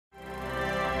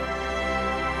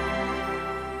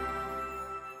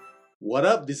What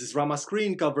up? This is Rama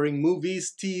Screen covering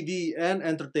movies, TV, and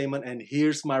entertainment, and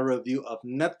here's my review of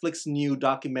Netflix new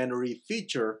documentary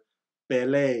feature,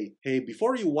 Pelé. Hey,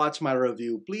 before you watch my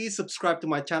review, please subscribe to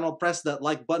my channel, press that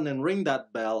like button, and ring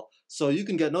that bell so you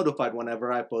can get notified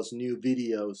whenever I post new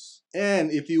videos.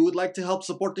 And if you would like to help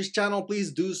support this channel,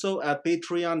 please do so at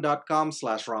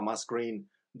patreon.com/ramascreen.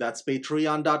 That's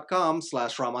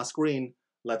patreon.com/ramascreen.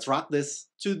 Let's rock this.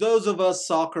 To those of us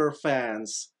soccer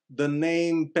fans, the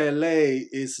name Pelé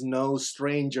is no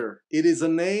stranger. It is a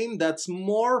name that's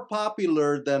more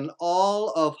popular than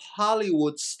all of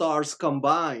Hollywood stars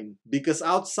combined, because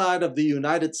outside of the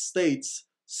United States,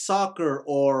 soccer,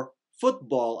 or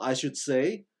football, I should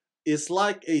say, is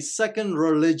like a second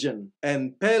religion,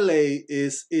 and Pelé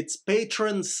is its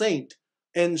patron saint,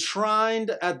 enshrined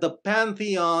at the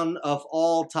pantheon of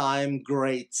all-time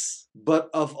greats. But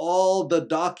of all the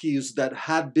docus that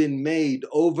had been made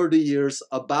over the years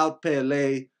about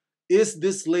Pelé, is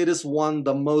this latest one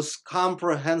the most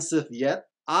comprehensive yet?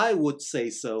 I would say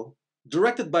so.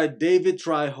 Directed by David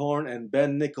Tryhorn and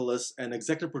Ben Nicholas and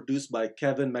executive produced by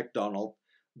Kevin MacDonald,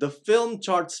 the film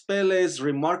charts Pelé's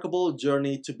remarkable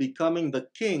journey to becoming the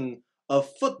king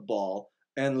of football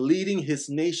and leading his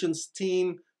nation's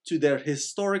team to their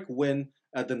historic win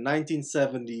at the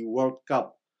 1970 World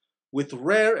Cup. With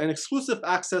rare and exclusive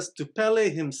access to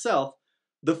Pelé himself,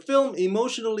 the film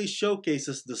emotionally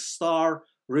showcases the star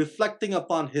reflecting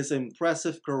upon his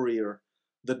impressive career.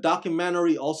 The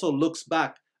documentary also looks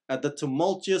back at the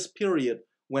tumultuous period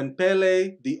when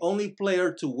Pelé, the only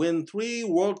player to win 3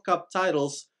 World Cup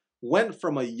titles, went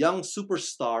from a young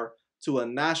superstar to a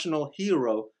national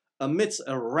hero amidst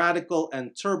a radical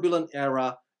and turbulent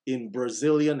era in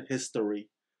Brazilian history.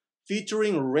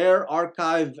 Featuring rare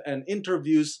archive and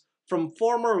interviews from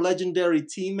former legendary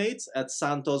teammates at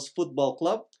Santos Football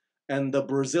Club and the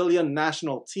Brazilian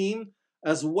national team,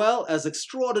 as well as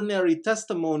extraordinary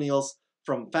testimonials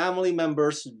from family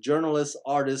members, journalists,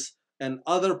 artists, and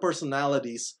other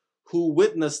personalities who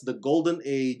witnessed the golden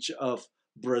age of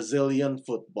Brazilian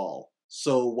football.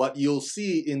 So what you'll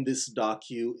see in this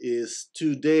docu is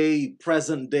today,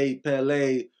 present-day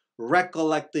Pelé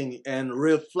recollecting and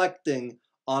reflecting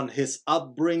on his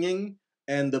upbringing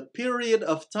and the period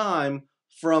of time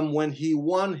from when he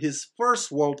won his first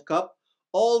World Cup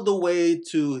all the way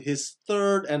to his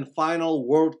 3rd and final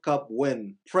World Cup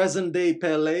win. Present-day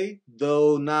Pelé,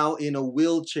 though now in a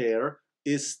wheelchair,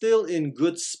 is still in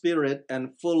good spirit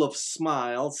and full of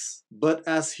smiles, but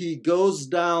as he goes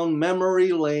down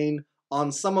memory lane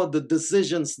on some of the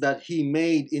decisions that he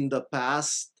made in the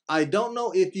past, I don't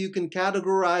know if you can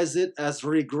categorize it as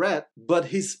regret, but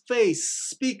his face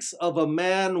speaks of a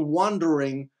man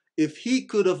wondering if he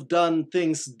could have done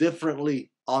things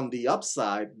differently. On the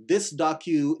upside, this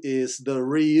docu is the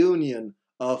reunion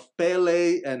of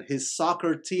Pelé and his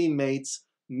soccer teammates,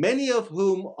 many of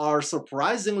whom are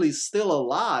surprisingly still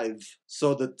alive.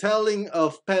 So the telling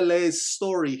of Pelé's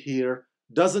story here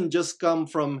doesn't just come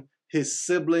from his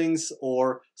siblings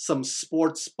or some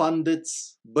sports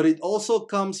pundits, but it also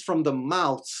comes from the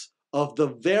mouths of the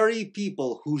very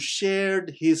people who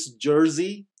shared his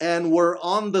jersey and were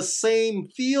on the same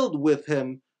field with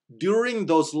him during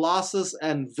those losses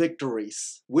and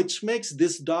victories, which makes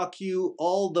this docu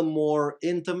all the more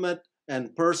intimate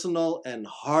and personal and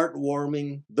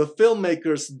heartwarming. The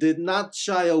filmmakers did not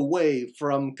shy away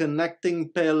from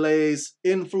connecting Pelé's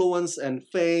influence and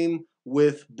fame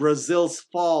with Brazil's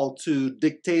fall to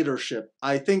dictatorship.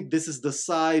 I think this is the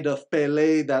side of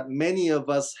Pelé that many of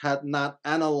us had not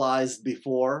analyzed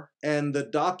before, and the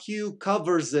docu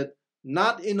covers it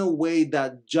not in a way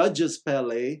that judges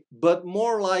Pelé, but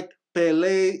more like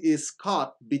Pelé is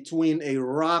caught between a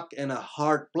rock and a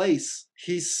hard place.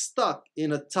 He's stuck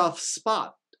in a tough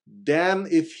spot. Damn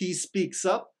if he speaks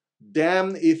up,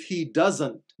 damn if he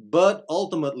doesn't. But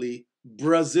ultimately,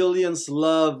 Brazilians'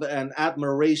 love and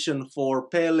admiration for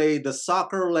Pelé, the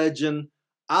soccer legend,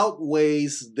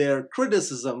 outweighs their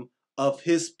criticism of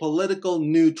his political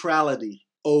neutrality.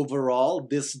 Overall,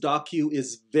 this docu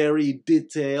is very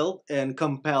detailed and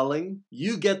compelling.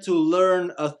 You get to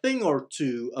learn a thing or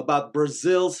two about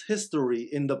Brazil's history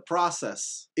in the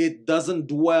process. It doesn't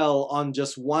dwell on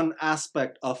just one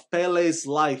aspect of Pelé's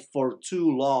life for too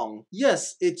long.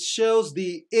 Yes, it shows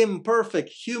the imperfect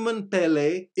human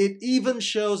Pelé. It even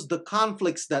shows the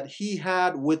conflicts that he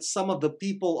had with some of the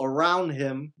people around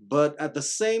him. But at the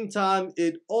same time,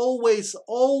 it always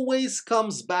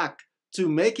comes back to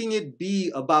making it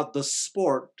be about the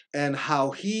sport and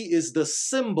how he is the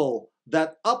symbol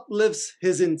that uplifts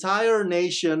his entire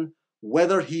nation,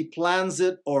 whether he plans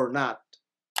it or not.